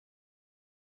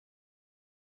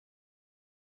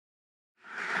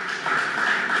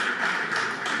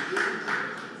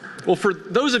Well, for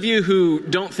those of you who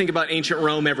don't think about ancient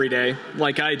Rome every day,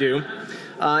 like I do,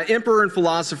 Emperor and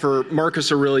philosopher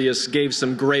Marcus Aurelius gave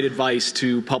some great advice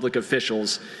to public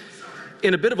officials.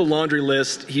 In a bit of a laundry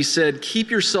list, he said, keep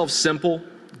yourself simple,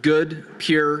 good,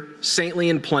 pure,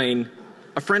 saintly, and plain,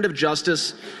 a friend of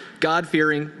justice,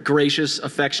 God-fearing, gracious,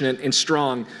 affectionate, and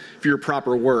strong for your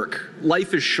proper work.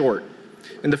 Life is short,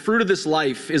 and the fruit of this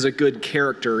life is a good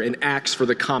character and acts for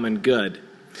the common good.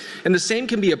 And the same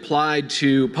can be applied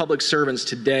to public servants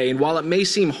today. And while it may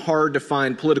seem hard to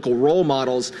find political role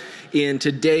models in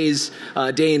today's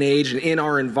day and age and in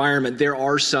our environment, there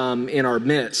are some in our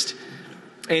midst.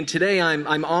 And today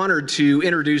I'm honored to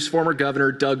introduce former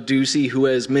Governor Doug Ducey, who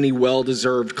has many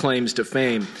well-deserved claims to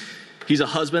fame. He's a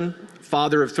husband,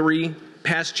 father of three,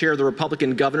 past chair of the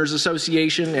Republican Governors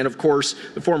Association, and of course,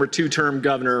 the former two-term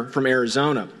governor from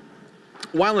Arizona.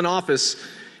 While in office,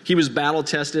 he was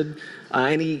battle-tested,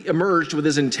 and he emerged with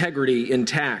his integrity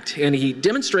intact, and he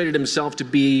demonstrated himself to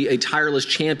be a tireless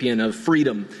champion of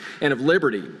freedom and of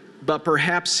liberty. But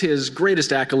perhaps his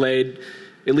greatest accolade,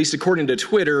 at least according to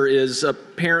Twitter, is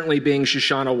apparently being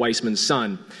Shoshana Weissman's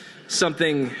son,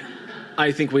 something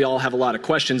I think we all have a lot of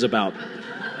questions about.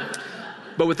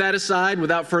 But with that aside,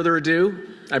 without further ado,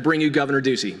 I bring you Governor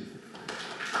Ducey.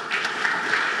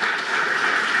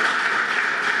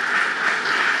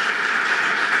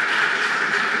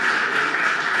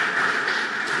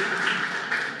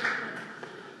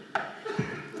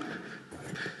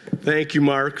 Thank you,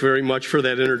 Mark, very much for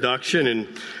that introduction, and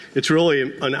it's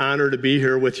really an honor to be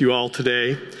here with you all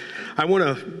today. I want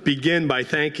to begin by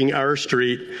thanking R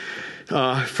Street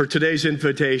for today's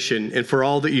invitation and for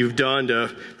all that you've done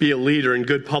to be a leader in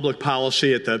good public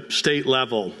policy at the state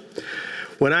level.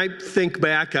 When I think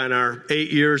back on our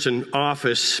 8 years in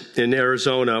office in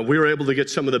Arizona, we were able to get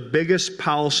some of the biggest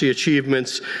policy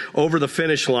achievements over the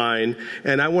finish line,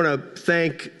 and I want to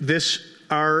thank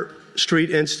our Street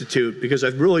Institute, because I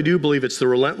really do believe it's the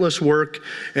relentless work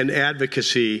and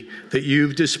advocacy that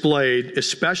you've displayed,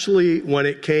 especially when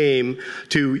it came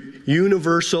to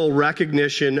universal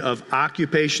recognition of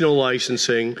occupational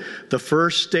licensing, the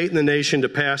first state in the nation to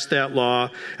pass that law,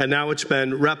 and now it's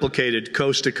been replicated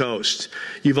coast to coast.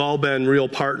 You've all been real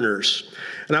partners.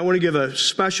 And I want to give a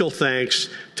special thanks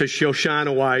to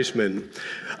Shoshana Weissman.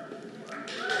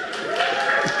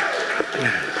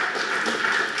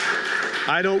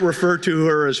 I don't refer to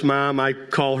her as Mom, I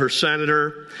call her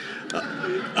Senator.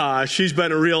 She's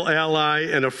been a real ally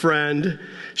and a friend.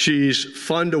 She's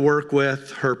fun to work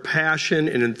with. Her passion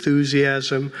and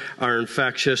enthusiasm are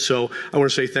infectious. So I want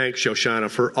to say thanks, Shoshana,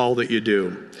 for all that you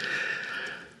do.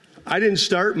 I didn't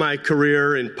start my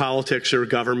career in politics or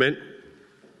government.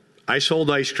 I sold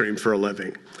ice cream for a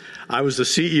living. I was the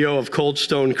CEO of Cold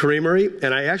Stone Creamery,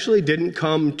 and I actually didn't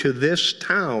come to this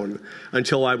town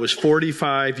until I was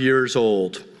 45 years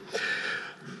old.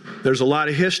 There's a lot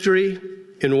of history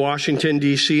in Washington,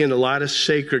 D.C., and a lot of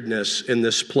sacredness in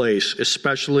this place,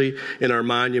 especially in our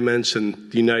monuments in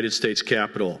the United States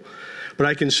Capitol. But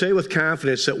I can say with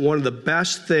confidence that one of the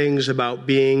best things about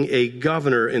being a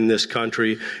governor in this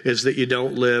country is that you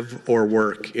don't live or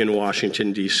work in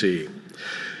Washington, D.C.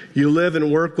 You live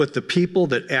and work with the people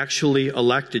that actually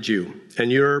elected you,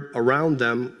 and you're around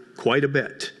them quite a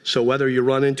bit. So whether you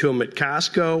run into them at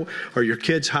Costco or your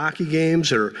kids' hockey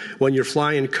games or when you're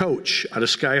flying coach out of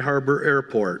Sky Harbor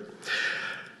Airport,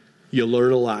 you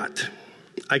learn a lot.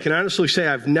 I can honestly say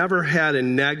I've never had a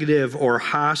negative or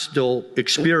hostile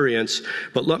experience,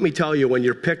 but let me tell you, when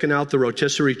you're picking out the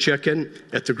rotisserie chicken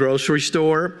at the grocery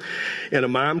store and a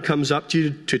mom comes up to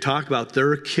you to talk about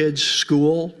their kid's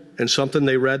school and something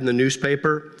they read in the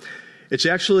newspaper, it's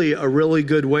actually a really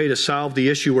good way to solve the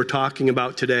issue we're talking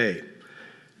about today,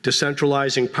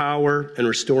 decentralizing power and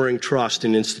restoring trust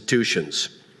in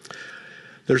institutions.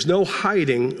 There's no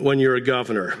hiding when you're a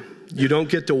governor. You don't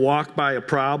get to walk by a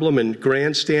problem and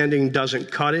grandstanding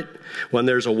doesn't cut it when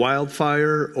there's a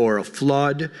wildfire or a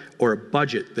flood or a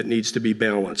budget that needs to be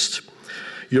balanced.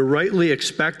 You're rightly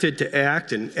expected to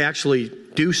act and actually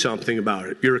do something about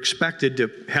it. You're expected to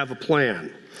have a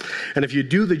plan. And if you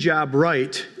do the job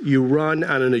right, you run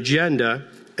on an agenda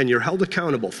and you're held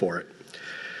accountable for it.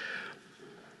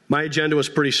 My agenda was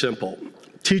pretty simple.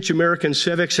 Teach American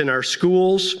civics in our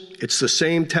schools. It's the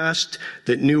same test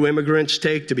that new immigrants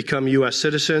take to become U.S.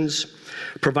 citizens.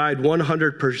 Provide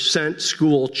 100%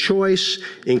 school choice,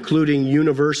 including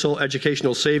universal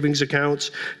educational savings accounts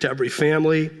to every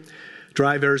family.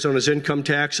 Drive Arizona's income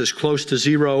tax as close to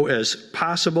zero as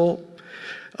possible.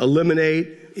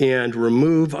 Eliminate and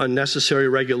remove unnecessary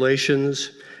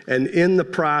regulations, and in the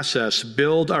process,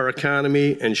 build our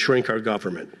economy and shrink our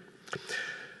government.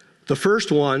 The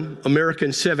first one,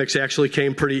 American civics, actually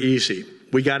came pretty easy.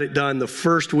 We got it done the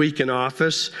first week in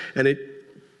office, and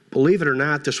believe it or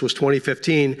not, this was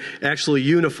 2015, actually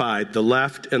unified the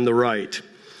left and the right.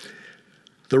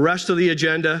 The rest of the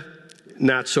agenda,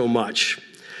 not so much.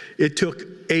 It took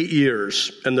 8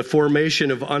 years and the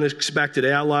formation of unexpected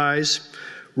allies,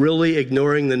 really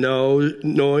ignoring the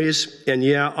noise, and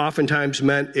oftentimes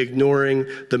meant ignoring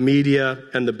the media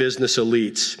and the business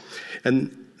elites.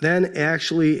 And then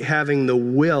actually having the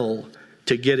will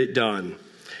to get it done.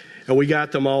 And we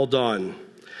got them all done.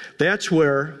 That's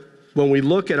where, when we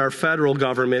look at our federal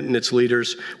government and its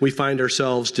leaders, we find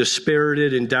ourselves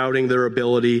dispirited and doubting their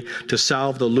ability to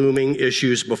solve the looming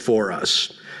issues before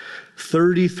us.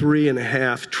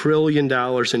 $33.5 trillion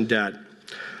in debt,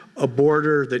 a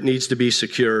border that needs to be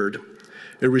secured,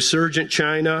 a resurgent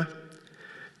China,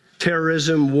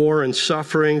 terrorism, war, and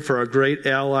suffering for our great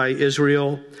ally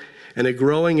Israel, and a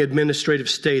growing administrative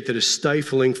state that is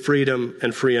stifling freedom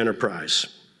and free enterprise.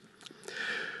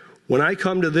 When I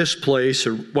come to this place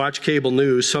or watch cable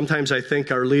news, sometimes I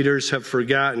think our leaders have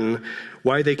forgotten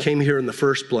why they came here in the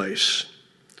first place.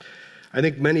 I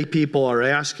think many people are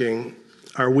asking,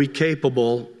 are we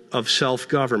capable of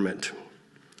self-government?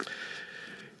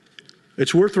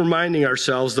 It's worth reminding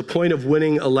ourselves the point of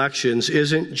winning elections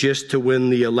isn't just to win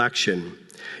the election.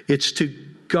 It's to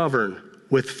govern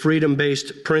with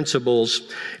freedom-based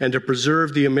principles and to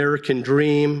preserve the American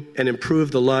dream and improve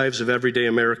the lives of everyday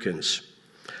Americans.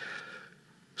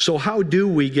 So how do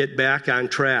we get back on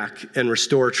track and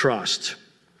restore trust?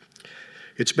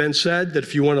 It's been said that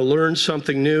if you want to learn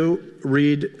something new,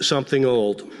 read something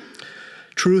old.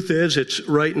 Truth is, it's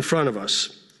right in front of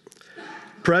us.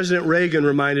 President Reagan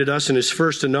reminded us in his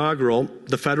first inaugural,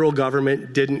 the federal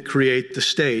government didn't create the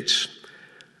states.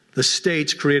 The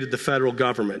states created the federal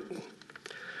government.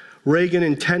 Reagan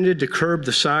intended to curb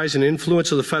the size and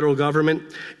influence of the federal government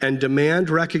and demand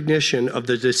recognition of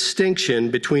the distinction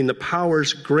between the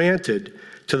powers granted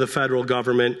to the federal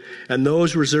government and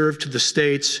those reserved to the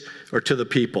states or to the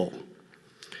people.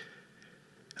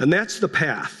 And that's the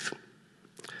path.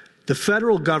 The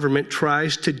federal government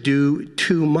tries to do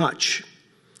too much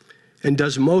and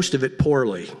does most of it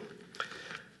poorly.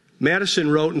 Madison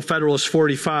wrote in Federalist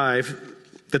 45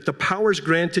 that the powers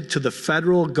granted to the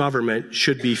federal government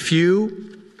should be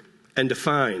few and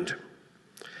defined.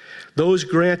 Those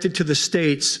granted to the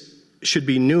states should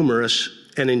be numerous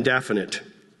and indefinite.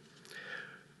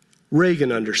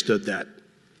 Reagan understood that.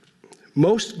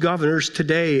 Most governors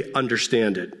today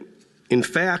understand it. In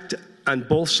fact, on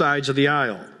both sides of the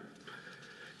aisle.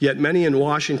 Yet many in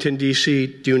Washington,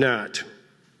 D.C. do not.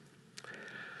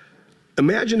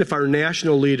 Imagine if our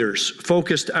national leaders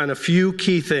focused on a few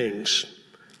key things,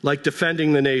 like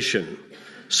defending the nation,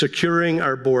 securing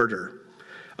our border,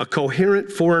 a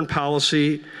coherent foreign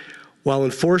policy while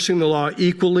enforcing the law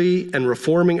equally and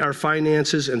reforming our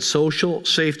finances and social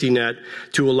safety net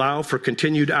to allow for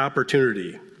continued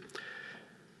opportunity,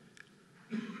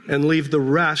 and leave the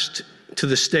rest to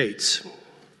the states.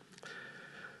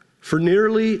 For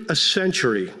nearly a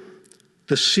century,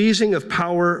 the seizing of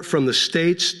power from the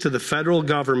states to the federal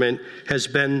government has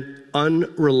been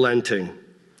unrelenting.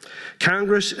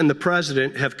 Congress and the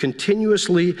President have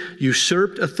continuously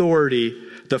usurped authority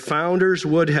the founders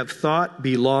would have thought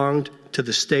belonged to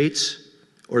the states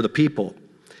or the people.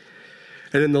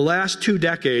 And in the last 2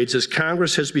 decades, as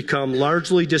Congress has become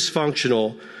largely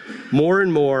dysfunctional, more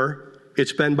and more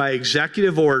it's been by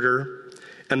executive order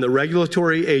and the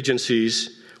regulatory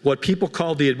agencies, what people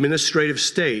call the administrative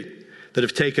state, that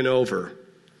have taken over.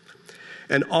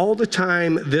 And all the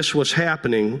time this was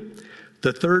happening,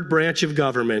 the third branch of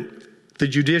government, the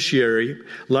judiciary,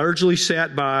 largely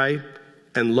sat by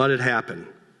and let it happen.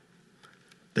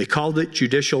 They called it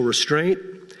judicial restraint,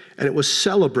 and it was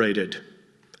celebrated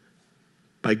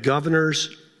by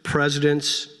governors,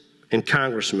 presidents, and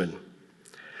congressmen.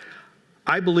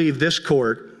 I believe this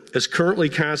court, as currently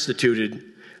constituted,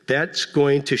 that's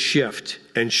going to shift,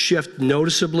 and shift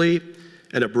noticeably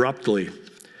and abruptly.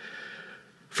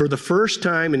 For the first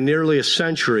time in nearly a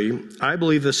century, I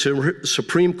believe the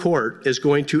Supreme Court is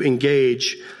going to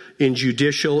engage in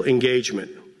judicial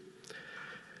engagement,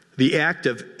 the act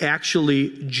of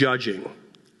actually judging,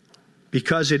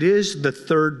 because it is the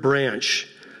third branch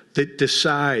that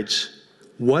decides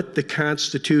what the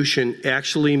Constitution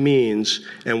actually means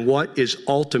and what is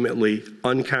ultimately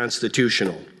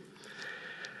unconstitutional.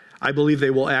 I believe they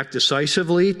will act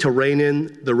decisively to rein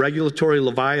in the regulatory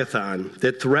leviathan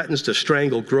that threatens to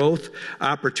strangle growth,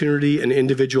 opportunity, and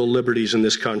individual liberties in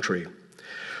this country.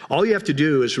 All you have to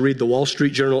do is read the Wall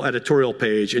Street Journal editorial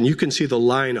page, and you can see the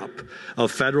lineup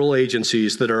of federal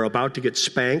agencies that are about to get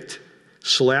spanked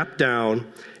slapped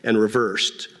down, and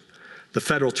reversed. The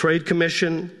Federal Trade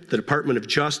Commission, the Department of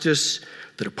Justice,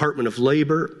 the Department of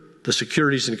Labor, the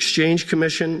Securities and Exchange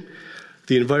Commission,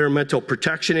 the Environmental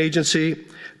Protection Agency,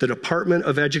 the Department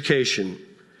of Education,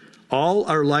 all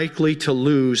are likely to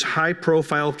lose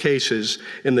high-profile cases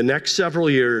in the next several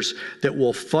years that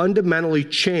will fundamentally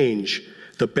change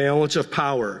the balance of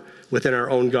power within our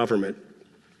own government.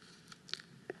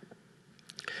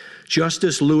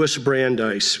 Justice Louis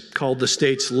Brandeis called the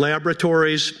states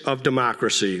laboratories of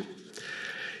democracy.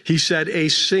 He said a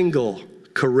single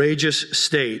courageous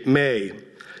state may,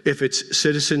 if its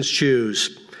citizens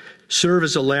choose, serve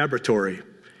as a laboratory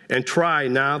and try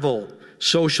novel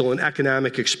social and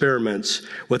economic experiments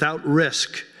without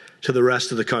risk to the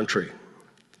rest of the country.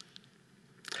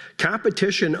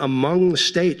 Competition among the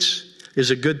states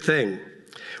is a good thing.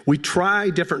 We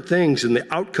try different things and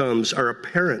the outcomes are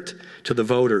apparent to the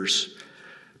voters.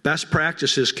 Best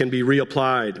practices can be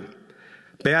reapplied.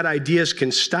 Bad ideas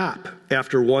can stop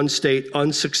after one state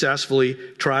unsuccessfully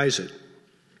tries it.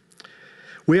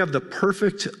 We have the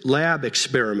perfect lab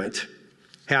experiment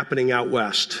happening out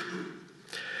west.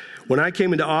 When I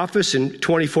came into office in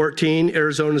 2014,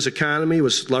 Arizona's economy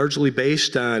was largely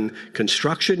based on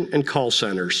construction and call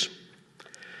centers.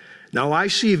 Now, I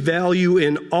see value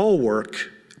in all work,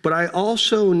 but I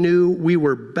also knew we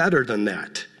were better than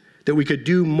that we could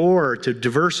do more to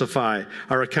diversify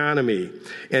our economy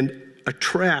and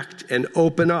attract and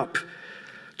open up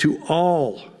to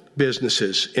all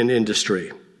businesses and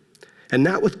industry, and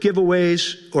not with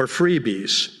giveaways or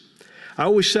freebies. I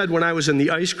always said when I was in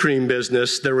the ice cream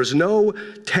business, there was no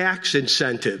tax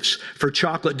incentives for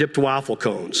chocolate-dipped waffle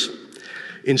cones.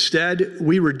 Instead,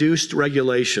 we reduced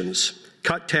regulations,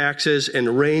 cut taxes,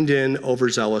 and reined in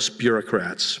overzealous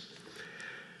bureaucrats.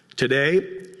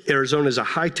 Today, Arizona is a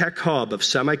high-tech hub of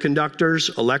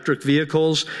semiconductors, electric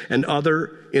vehicles, and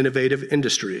other innovative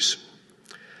industries.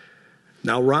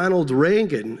 Now, Ronald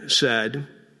Reagan said,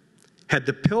 had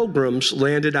the Pilgrims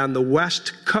landed on the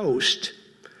West Coast,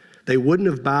 they wouldn't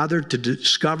have bothered to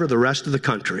discover the rest of the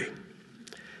country.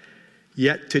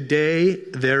 Yet today,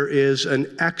 there is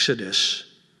an exodus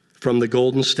from the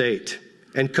Golden State.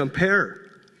 And compare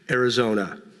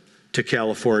Arizona to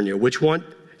California, which went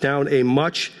down a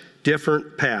much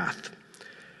different path.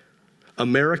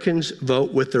 Americans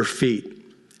vote with their feet,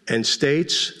 and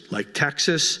states like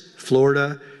Texas,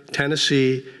 Florida,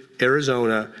 Tennessee,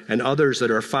 Arizona, and others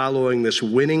that are following this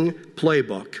winning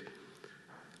playbook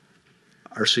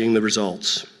are seeing the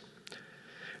results.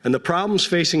 And the problems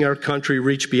facing our country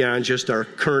reach beyond just our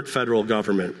current federal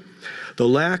government. The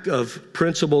lack of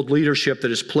principled leadership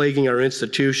that is plaguing our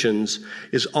institutions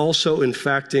is also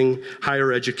infecting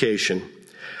higher education.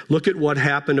 Look at what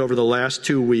happened over the last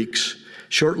 2 weeks,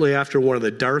 shortly after one of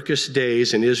the darkest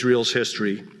days in Israel's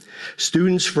history.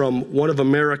 Students from one of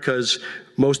America's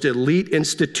most elite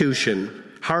institutions,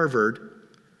 Harvard,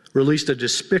 released a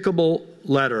despicable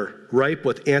letter ripe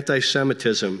with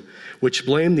anti-Semitism, which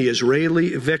blamed the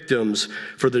Israeli victims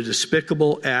for the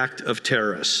despicable act of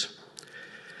terrorists.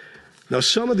 Now,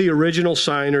 some of the original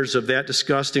signers of that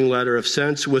disgusting letter have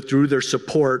since withdrew their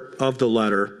support of the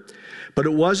letter, but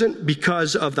it wasn't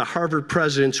because of the Harvard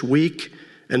president's weak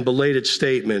and belated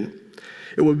statement.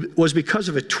 It was because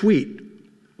of a tweet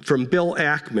from Bill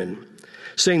Ackman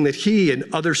saying that he and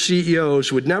other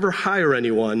CEOs would never hire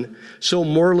anyone so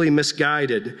morally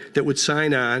misguided that would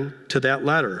sign on to that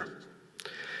letter.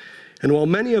 And while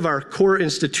many of our core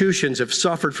institutions have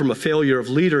suffered from a failure of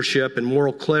leadership and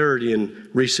moral clarity in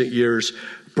recent years,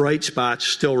 bright spots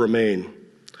still remain.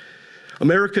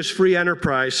 America's free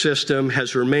enterprise system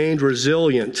has remained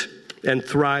resilient and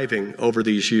thriving over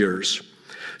these years.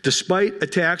 Despite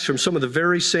attacks from some of the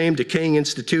very same decaying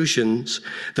institutions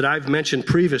that I've mentioned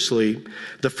previously,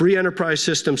 the free enterprise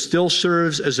system still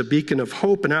serves as a beacon of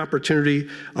hope and opportunity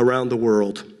around the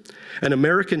world. And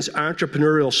Americans'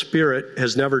 entrepreneurial spirit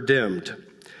has never dimmed.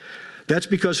 That's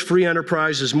because free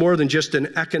enterprise is more than just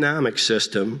an economic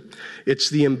system. It's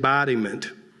the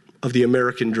embodiment of the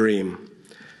American dream.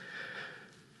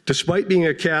 Despite being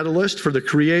a catalyst for the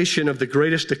creation of the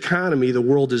greatest economy the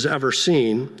world has ever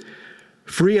seen,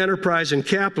 free enterprise and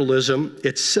capitalism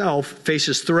itself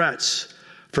faces threats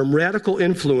from radical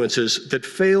influences that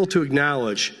fail to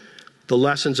acknowledge the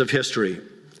lessons of history.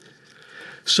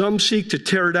 Some seek to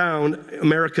tear down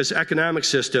America's economic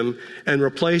system and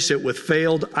replace it with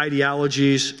failed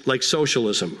ideologies like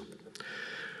socialism.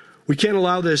 We can't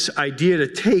allow this idea to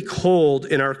take hold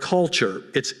in our culture.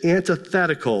 It's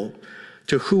antithetical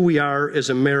to who we are as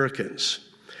Americans.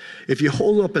 If you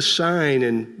hold up a sign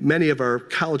in many of our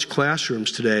college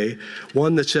classrooms today,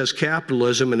 one that says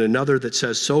capitalism and another that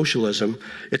says socialism,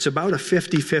 it's about a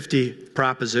 50-50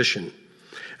 proposition.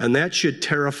 And that should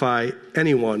terrify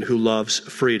anyone who loves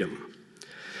freedom.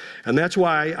 And that's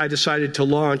why I decided to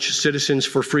launch Citizens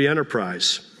for Free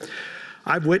Enterprise.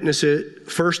 I've witnessed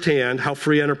it firsthand how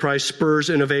free enterprise spurs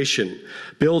innovation,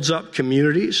 builds up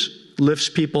communities, lifts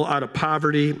people out of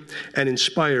poverty, and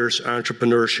inspires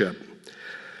entrepreneurship.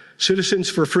 Citizens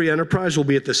for Free Enterprise will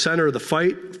be at the center of the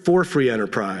fight for free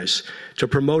enterprise to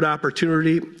promote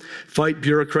opportunity, fight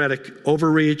bureaucratic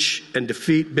overreach, and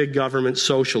defeat big government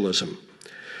socialism.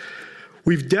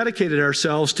 We've dedicated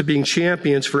ourselves to being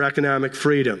champions for economic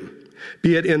freedom,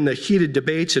 be it in the heated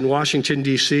debates in Washington,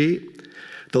 D.C.,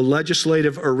 the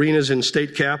legislative arenas in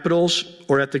state capitals,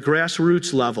 or at the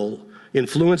grassroots level,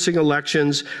 influencing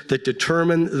elections that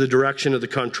determine the direction of the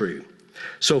country.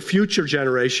 So future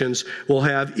generations will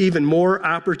have even more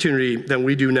opportunity than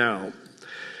we do now.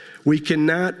 We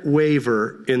cannot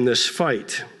waver in this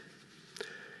fight.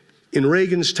 In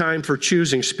Reagan's Time for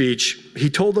Choosing speech, he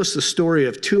told us the story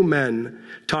of two men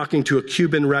talking to a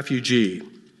Cuban refugee.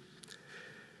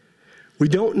 "We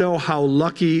don't know how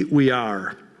lucky we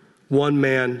are," one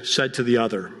man said to the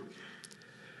other.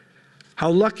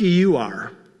 "How lucky you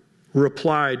are,"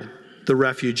 replied the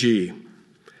refugee.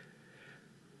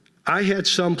 "I had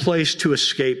some place to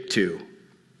escape to."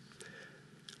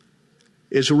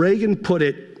 As Reagan put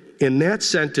it, in that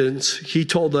sentence, he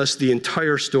told us the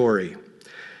entire story.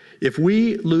 If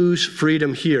we lose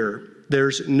freedom here,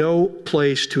 there's no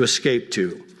place to escape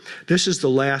to. This is the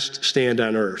last stand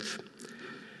on earth.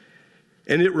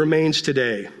 And it remains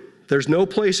today. There's no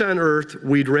place on earth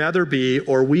we'd rather be,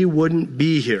 or we wouldn't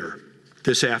be here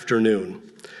this afternoon.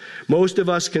 Most of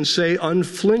us can say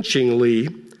unflinchingly,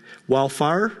 while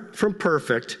far from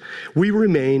perfect, we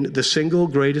remain the single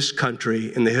greatest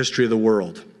country in the history of the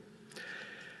world.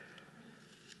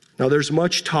 Now, there's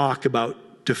much talk about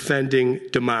defending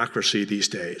democracy these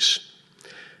days,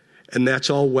 and that's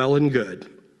all well and good,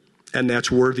 and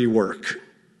that's worthy work.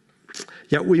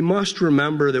 Yet we must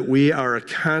remember that we are a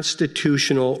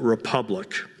constitutional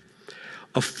republic,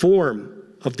 a form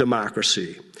of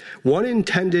democracy, one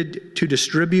intended to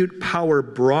distribute power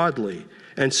broadly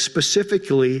and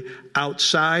specifically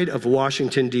outside of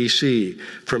Washington, D.C.,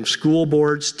 from school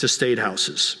boards to state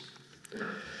houses.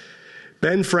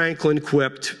 Ben Franklin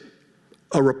quipped,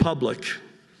 "A republic,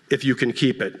 if you can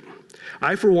keep it."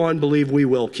 I, for one, believe we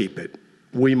will keep it.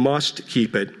 We must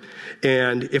keep it.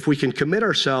 And if we can commit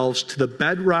ourselves to the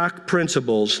bedrock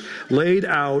principles laid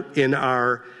out in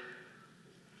our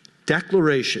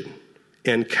Declaration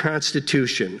and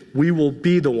Constitution, we will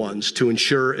be the ones to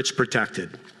ensure it's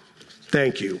protected.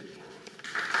 Thank you.